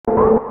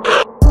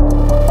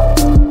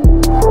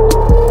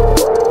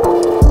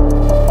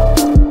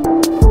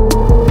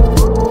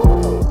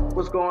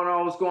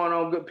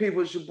good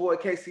people? It's your boy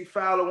KC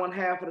Fowler, one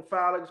half of the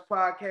Fowler's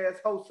Podcast,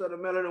 host of the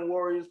Melanin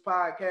Warrriorz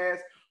Podcast,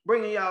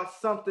 bringing y'all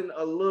something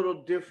a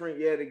little different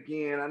yet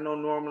again. I know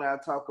normally I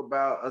talk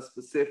about a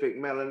specific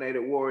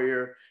melanated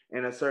warrior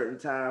in a certain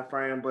time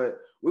frame, but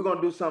we're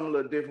going to do something a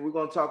little different. We're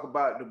going to talk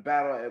about the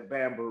battle at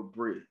Bamber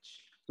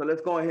Bridge. So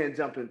let's go ahead and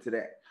jump into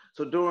that.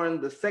 So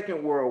during the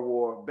Second World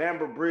War,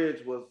 Bamber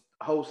Bridge was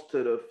host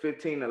to the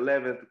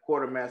 1511th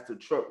Quartermaster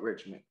Truck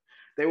Regiment.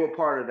 They were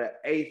part of the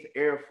 8th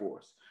Air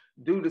Force.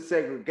 Due to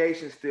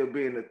segregation still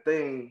being a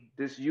thing,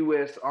 this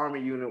U.S.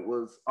 Army unit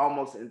was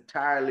almost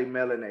entirely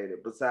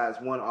melanated, besides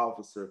one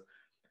officer.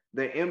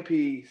 The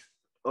MPs,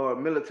 or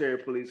military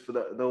police, for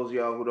those of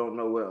y'all who don't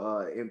know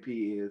what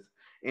MP is,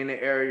 in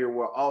the area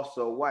were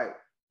also white.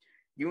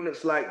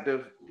 Units like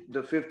the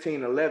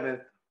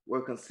 1511th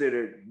were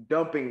considered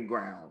dumping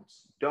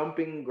grounds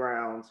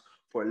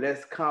for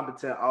less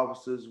competent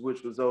officers,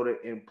 which resulted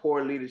in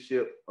poor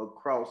leadership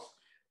across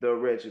the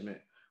regiment.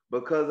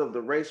 Because of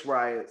the race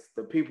riots,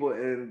 the people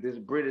in this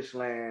British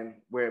land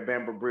where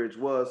Bamber Bridge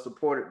was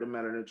supported the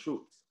Melanin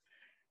troops.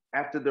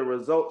 After the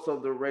results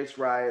of the race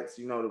riots,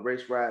 the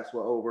race riots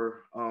were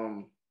over.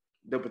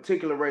 The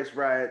particular race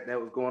riot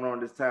that was going on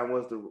this time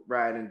was the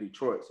riot in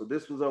Detroit. So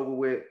this was over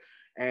with,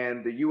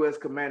 and the U.S.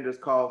 commanders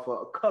called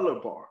for a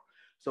color bar.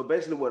 So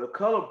basically what a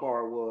color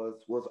bar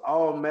was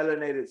all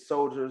melanated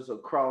soldiers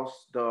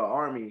across the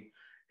army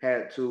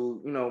had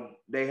to,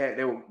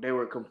 they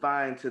were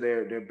confined to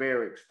their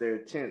barracks, their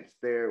tents,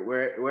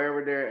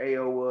 wherever their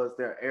AO was,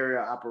 their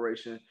area of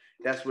operation,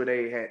 that's where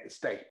they had to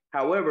stay.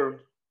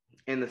 However,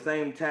 in the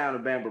same town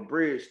of Bamber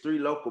Bridge, 3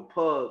 local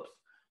pubs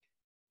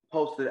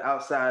posted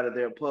outside of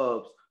their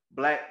pubs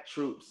Black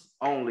troops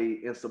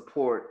only in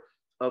support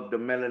of the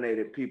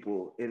melanated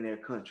people in their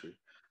country.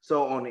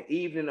 So on the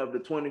evening of the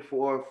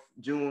 24th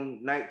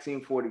June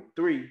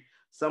 1943,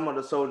 some of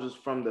the soldiers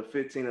from the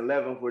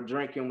 1511 were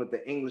drinking with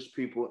the English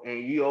people,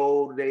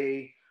 and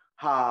they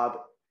hob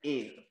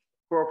in.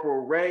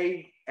 Corporal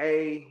Ray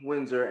A.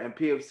 Windsor and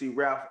PFC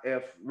Ralph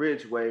F.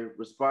 Ridgway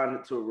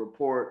responded to a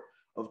report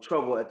of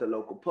trouble at the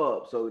local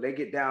pub. So they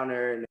get down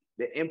there, and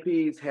the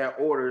MPs had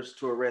orders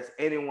to arrest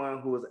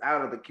anyone who was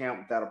out of the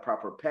camp without a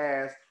proper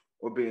pass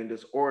or being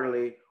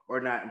disorderly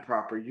or not in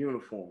proper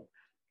uniform.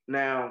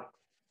 Now,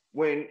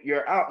 when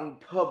you're out in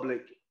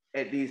public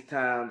at these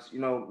times,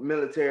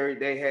 military,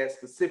 they had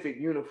specific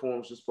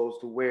uniforms you're supposed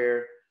to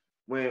wear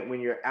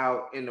when you're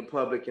out in the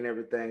public and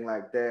everything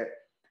like that.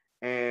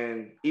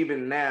 And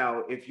even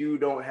now, if you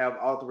don't have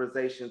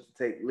authorization to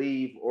take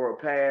leave or a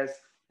pass,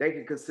 they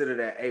can consider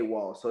that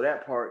AWOL. So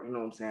that part,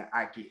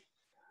 I get.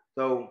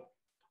 So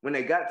when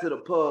they got to the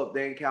pub,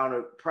 they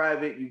encountered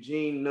Private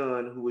Eugene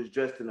Nunn, who was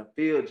dressed in a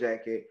field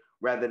jacket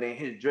rather than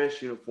his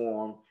dress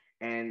uniform,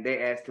 and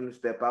they asked him to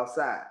step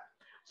outside.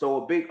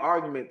 So a big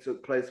argument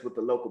took place with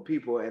the local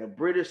people, and a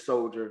British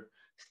soldier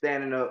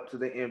standing up to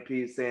the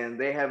MPs saying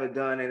they haven't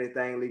done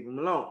anything, leave them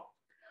alone.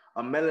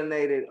 A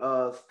melanated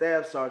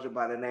staff sergeant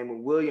by the name of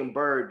William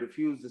Byrd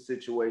diffused the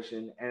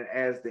situation, and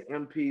as the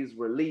MPs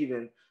were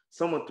leaving,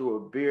 someone threw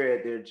a beer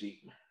at their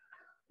Jeep.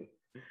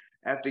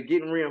 After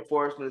getting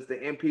reinforcements, the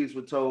MPs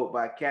were told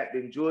by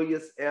Captain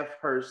Julius F.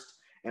 Hurst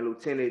and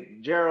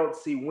Lieutenant Gerald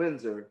C.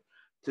 Windsor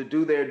to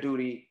do their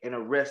duty and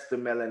arrest the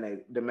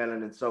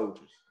melanin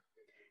soldiers.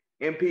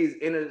 MPs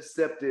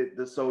intercepted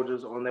the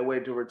soldiers on their way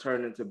to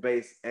returning to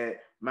base at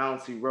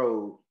Moundsey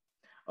Road.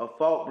 A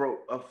fight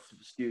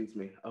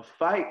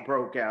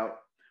broke out,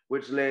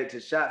 which led to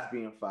shots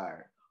being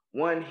fired.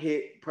 One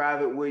hit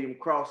Private William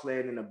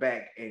Crossland in the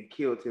back and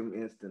killed him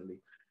instantly.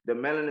 The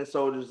melanin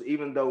soldiers,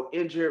 even though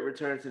injured,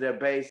 returned to their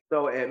base.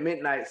 So at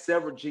midnight,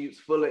 several Jeeps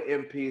full of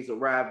MPs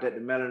arrived at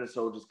the melanin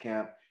soldiers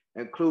camp,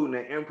 including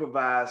an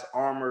improvised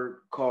armored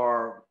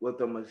car with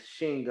a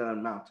machine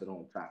gun mounted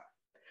on top.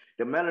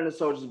 The melanin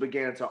soldiers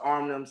began to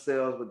arm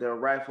themselves with their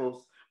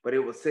rifles, but it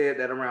was said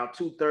that around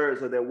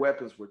 2/3 of their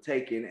weapons were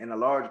taken, and a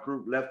large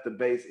group left the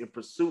base in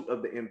pursuit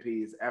of the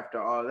MPs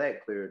after all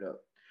that cleared up.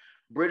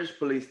 British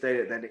police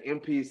stated that the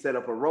MPs set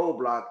up a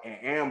roadblock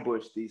and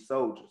ambushed these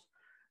soldiers.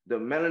 The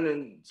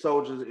melanin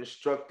soldiers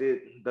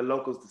instructed the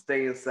locals to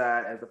stay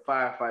inside as a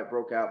firefight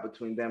broke out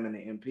between them and the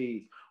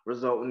MPs,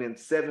 resulting in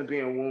 7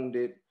 being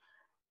wounded.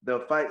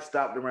 The fight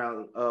stopped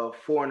around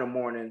 4 in the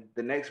morning.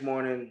 The next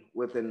morning,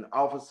 with an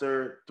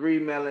officer, 3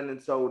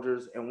 melanin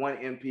soldiers, and 1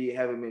 MP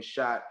having been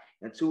shot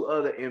and 2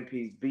 other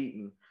MPs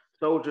beaten,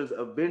 soldiers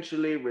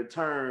eventually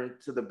returned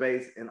to the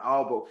base, and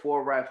all but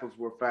 4 rifles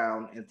were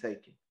found and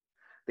taken.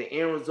 The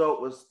end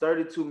result was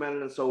 32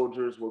 melanin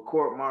soldiers were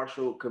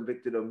court-martialed,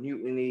 convicted of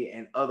mutiny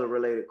and other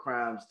related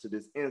crimes to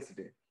this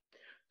incident.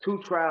 2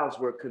 trials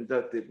were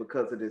conducted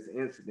because of this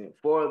incident.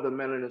 4 of the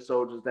melanin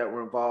soldiers that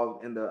were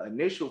involved in the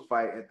initial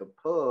fight at the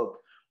pub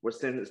were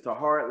sentenced to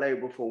hard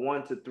labor for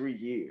 1 to 3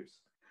 years.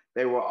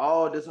 They were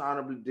all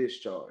dishonorably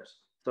discharged.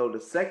 So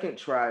the second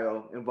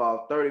trial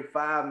involved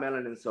 35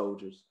 melanin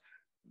soldiers.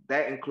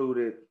 That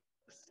included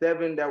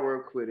 7 that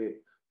were acquitted,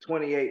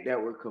 28 that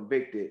were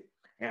convicted.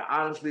 And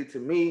honestly, to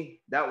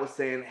me, that was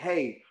saying,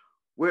 hey,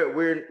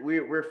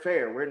 we're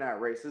fair. We're not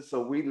racist.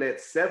 So we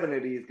let 7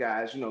 of these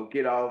guys,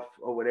 get off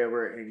or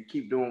whatever and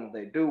keep doing what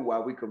they do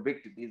while we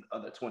convicted these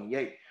other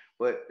 28.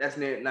 But that's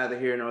neither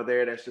here nor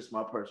there. That's just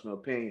my personal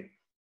opinion.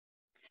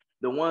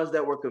 The ones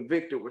that were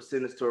convicted were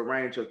sentenced to a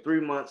range of 3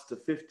 months to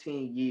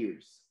 15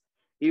 years.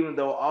 Even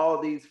though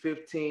all these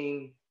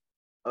 15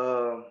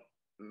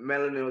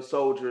 Melanin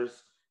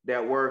soldiers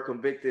that were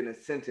convicted and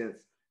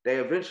sentenced, they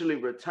eventually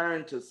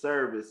returned to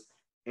service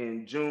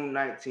in June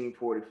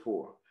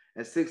 1944,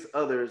 and 6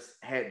 others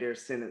had their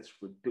sentence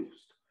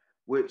reduced,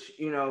 which,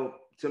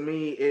 to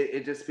me,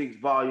 it just speaks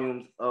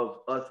volumes of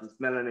us as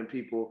melanin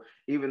people.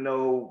 Even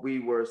though we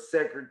were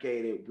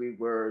segregated, we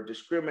were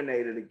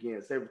discriminated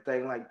against,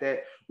 everything like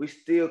that, we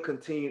still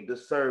continued to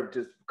serve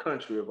this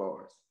country of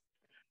ours.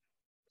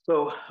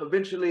 So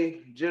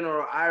eventually,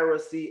 General Ira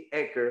C.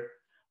 Ecker,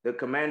 the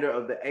commander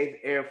of the 8th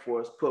Air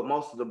Force, put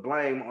most of the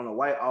blame on the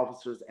white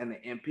officers and the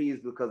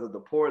MPs because of the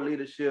poor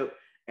leadership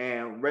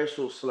and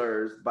racial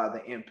slurs by the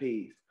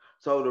MPs.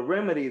 So to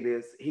remedy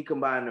this, he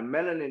combined the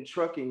melanin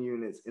trucking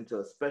units into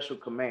a special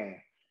command.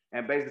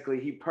 And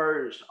basically, he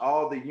purged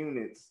all the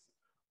units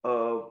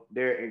of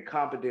their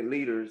incompetent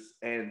leaders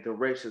and the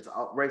racist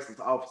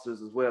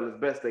officers as well as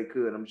best they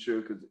could, I'm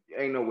sure, because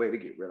ain't no way to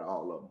get rid of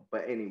all of them.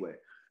 But anyway,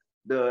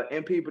 the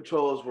MP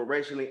patrols were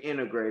racially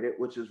integrated,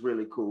 which is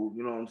really cool.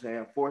 You know what I'm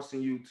saying?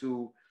 Forcing you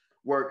to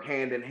work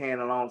hand in hand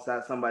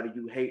alongside somebody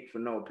you hate for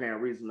no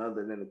apparent reason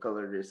other than the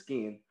color of their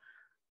skin.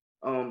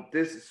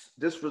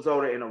 This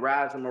resulted in a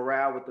rise in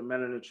morale with the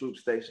melanin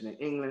troops stationed in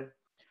England.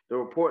 The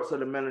reports of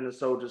the melanin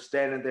soldiers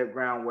standing their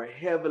ground were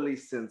heavily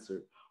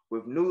censored,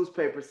 with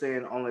newspapers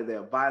saying only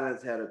that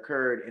violence had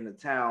occurred in the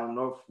town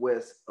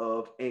northwest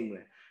of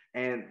England.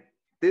 And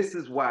this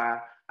is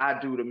why I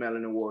do the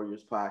Melanin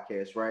Warrriorz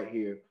podcast right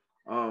here.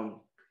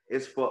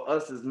 It's for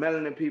us as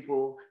melanin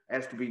people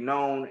as to be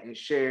known and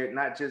shared,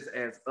 not just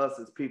as us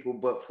as people,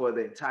 but for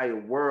the entire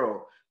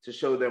world, to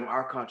show them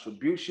our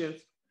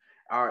contributions,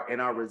 our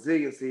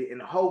resiliency, and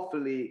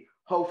hopefully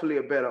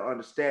a better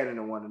understanding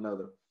of one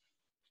another.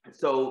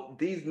 So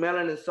these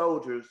melanin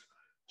soldiers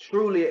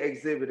truly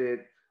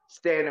exhibited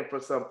standing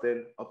for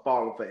something or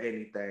falling for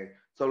anything.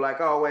 So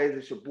like always,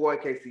 it's your boy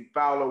KC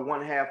Fowler,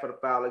 one half of the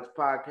Fowler's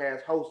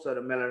podcast, host of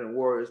the Melanin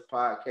Warrriorz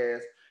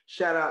Podcast.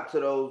 Shout out to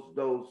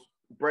those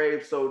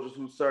brave soldiers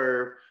who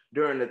served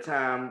during the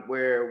time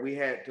where we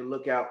had to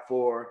look out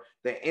for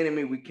the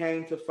enemy we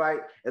came to fight,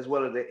 as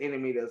well as the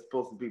enemy that's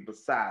supposed to be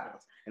beside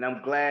us. And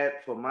I'm glad,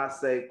 for my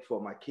sake,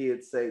 for my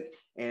kids' sake,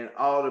 and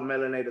all the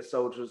melanated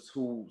soldiers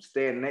who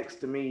stand next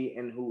to me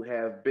and who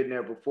have been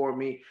there before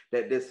me,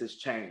 that this has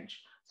changed.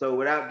 So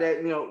without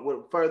that,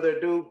 with further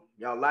ado,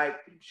 y'all like,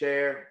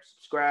 share,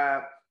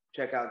 subscribe,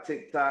 check out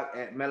TikTok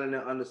at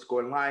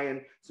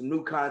melanin_lion. Some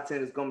new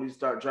content is going to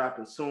start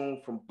dropping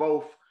soon from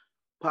both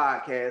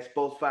podcasts,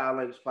 both Foul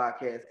Language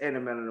Podcast and the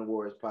Melanin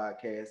Warrriorz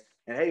Podcast.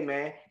 And hey,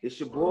 man, it's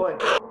your boy.